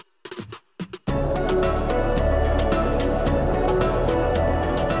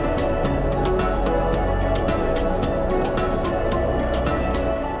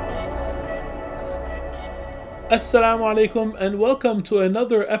Assalamu alaikum and welcome to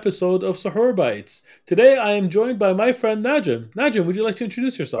another episode of Suhoor Bites. Today I am joined by my friend Najim. Najim, would you like to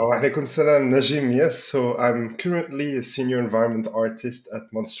introduce Oh, yourself? alaikum salam, Najim. Yes, so I'm currently a senior environment artist at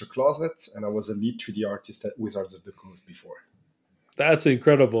Monster Closet, and I was a lead 3D artist at Wizards of the Coast before. That's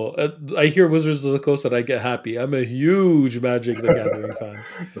incredible. I hear Wizards of the Coast and I get happy. I'm a huge Magic the Gathering fan.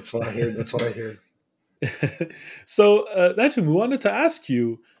 That's what I hear. That's what I hear. Najim, we wanted to ask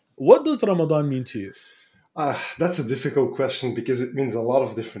you, what does Ramadan mean to you? That's a difficult question because it means a lot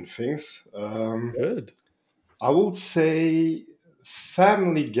of different things. Good. I would say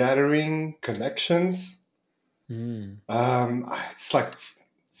family gathering, connections. Hmm. It's like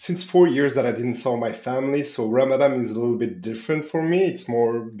since 4 years that I didn't saw my family, so Ramadan is a little bit different for me. It's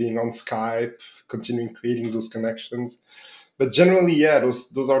more being on Skype, continuing creating those connections. But generally, yeah,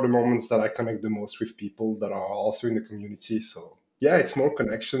 those are the moments that I connect the most with people that are also in the community. So yeah, it's more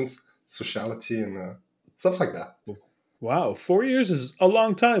connections, sociality, and stuff like that. Wow, 4 years is a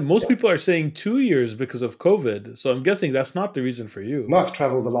long time. Most people are saying 2 years because of COVID. So I'm guessing that's not the reason for you. No, I've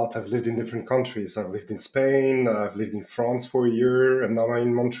traveled a lot. I've lived in different countries. I've lived in Spain. I've lived in France for a year, and now I'm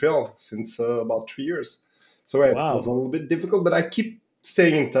in Montreal since about 3 years. So yeah, it was a Wow. little bit difficult, but I keep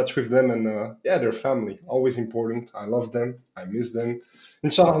staying in touch with them, and yeah, they're family. Always important. I love them. I miss them. Of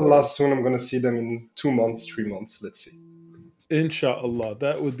Inshallah, course. soon I'm gonna see them in 2 months, 3 months. Let's see. Inshallah.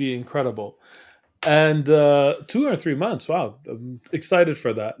 That would be incredible. And 2 or 3 months. Wow. I'm excited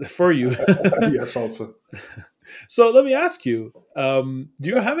for that, for you. Yes, also. So let me ask you, do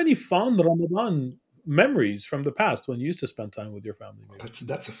you have any fond Ramadan memories from the past when you used to spend time with your family, maybe?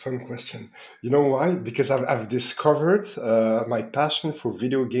 That's a fun question. You know why? Because I've discovered my passion for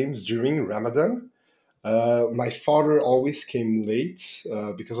video games during Ramadan. My father always came late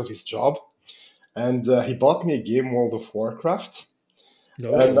because of his job, and he bought me a game, World of Warcraft.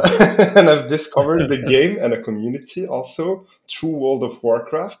 And, No. and I've discovered the game and a community also through World of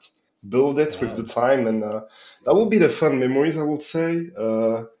Warcraft. Build it with the Wow. time, and that will be the fun memories, I would say.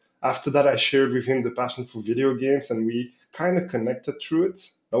 After that, I shared with him the passion for video games, and we kind of connected through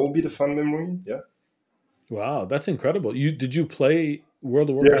it. That will be the fun memory. Yeah. Wow. That's incredible. Did you play World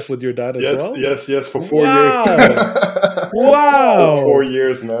of Warcraft Yes. with your dad as Yes. well? Yes. Yes. For 4 years. Wow. For four Wow.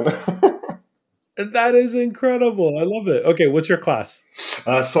 years, man. That is incredible. I love it. Okay. What's your class?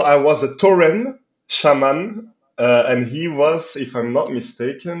 So I was a Tauren shaman, and he was, if I'm not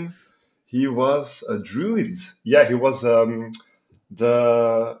mistaken, he was a druid. Yeah, he was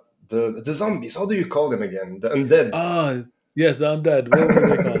the the zombies. How do you call them again? The undead. Ah, yes, undead. What were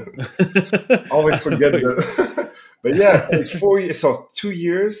they called? Always I don't forget know. the. But yeah, 4 years, so 2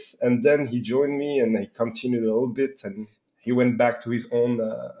 years, and then he joined me, and he continued a little bit, and he went back to his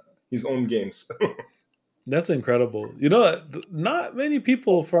own games. That's incredible. Not many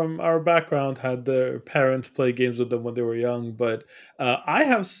people from our background had their parents play games with them when they were young, but I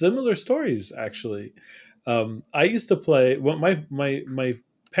have similar stories actually. I used to play. Well, my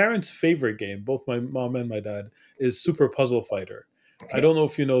parents' favorite game, both my mom and my dad, is Super Puzzle Fighter. I Okay. don't know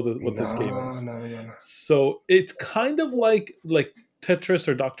if you know what this game No, is. no, no, no. So it's kind of like Tetris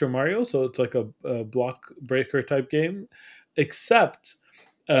or Dr. Mario. So it's like a block breaker type game, except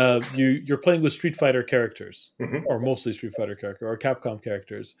you're playing with Street Fighter characters, or Hmm. mostly Street Fighter character or Capcom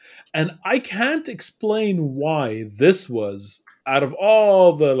characters, and I can't explain why this was out of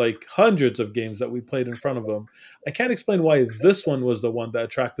all the like hundreds of games that we played in front of them. I can't explain why this one was the one that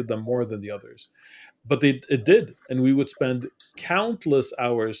attracted them more than the others, but it did, and we would spend countless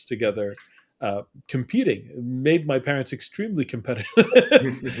hours together. Competing. It made my parents extremely competitive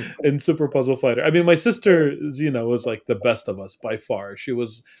in Super Puzzle Fighter. I mean, my sister, was like the best of us by far. She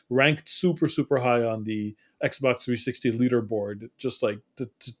was ranked super, super high on the Xbox 360 leaderboard, just like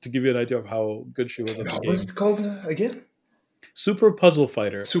to give you an idea of how good she was at the What was game. it called again? Super Puzzle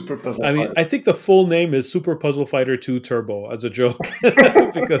Fighter. Super Puzzle I mean, Fighter. I think the full name is Super Puzzle Fighter 2 Turbo as a joke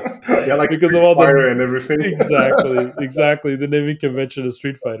because Yeah, like because of Street all the Fighter and everything. exactly the naming convention of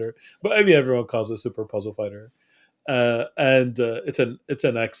Street Fighter. But I mean, everyone calls it Super Puzzle Fighter, and it's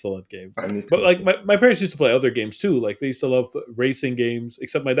an excellent game. I need But to. like my parents used to play other games too. Like they used to love racing games.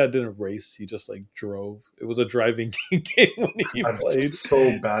 Except my dad didn't race; he just like drove. It was a driving game when he I'm played.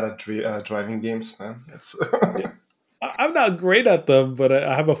 so bad at driving games, man. It's Yeah, I'm not great at them, but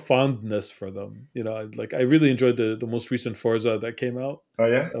I have a fondness for them. I really enjoyed the most recent Forza that came out. oh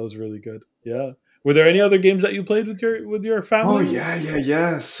yeah. That was really good. Yeah. Were there any other games that you played with your Oh family? yeah, yeah,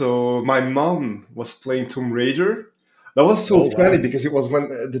 yeah. So my mom was playing Tomb Raider. That was so Oh funny wow. because it was when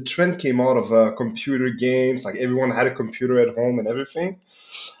the trend came out of computer games. Like everyone had a computer at home and everything.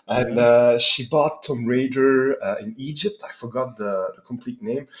 And Yeah. she bought Tomb Raider in Egypt. I forgot the complete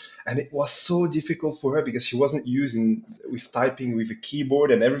name, and it was so difficult for her because she wasn't using with typing with a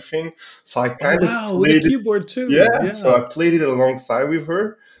keyboard and everything. So I Oh kind of wow, with a played it. keyboard too. Yeah, so Yeah. I played it alongside with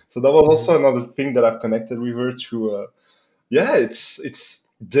her. So that was Mhm. also another thing that I've connected with her to. Yeah, it's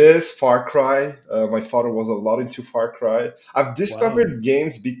this Far Cry. My father was a lot into Far Cry. I've Wow. discovered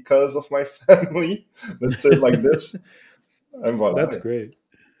games because of my family. Let's say it like this, and That's voila. great.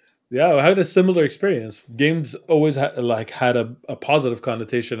 Yeah, I had a similar experience. Games always had a positive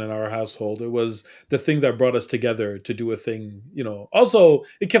connotation in our household. It was the thing that brought us together to do a thing, you know. Also,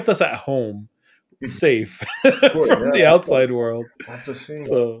 it kept us at home, safe Sure, from yeah, the outside world. that's the thing.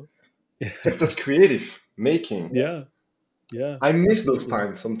 So, Kept us creative, making. yeah, yeah, I miss those absolutely.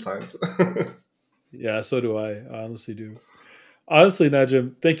 times sometimes. Yeah, so do I. I honestly do. Honestly,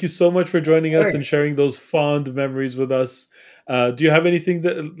 Najim, thank you so much for joining us and Thanks. sharing those fond memories with us. Do you have anything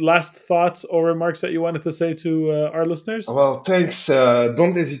last thoughts or remarks that you wanted to say to our listeners? Well, thanks.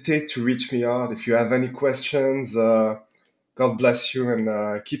 Don't hesitate to reach me out if you have any questions. God bless you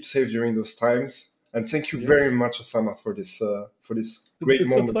and keep safe during those times. And thank you very Yes, much, Osama, for this great it's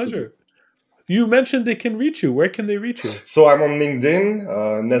a moment with you. pleasure. You mentioned they can reach you. Where can they reach you? So I'm on LinkedIn,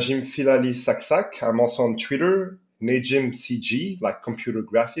 Najim Filali Saksak. I'm also on Twitter, Najim CG, like computer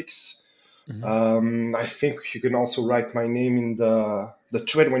graphics. Mhm. I think you can also write my name in the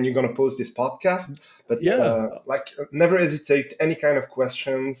thread when you're gonna post this podcast. But Yeah, never hesitate. Any kind of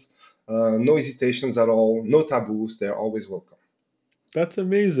questions, no hesitations at all, no taboos. They're always welcome. that's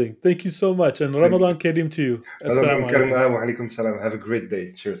amazing. Thank you so much. And Thank you. Ramadan Kareem to you. Ramadan Assalamu Karim. alaikum. Wa alaikum salam. Have a great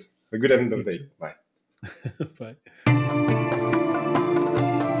day. Cheers. A good end of You the day. too. Bye. Bye.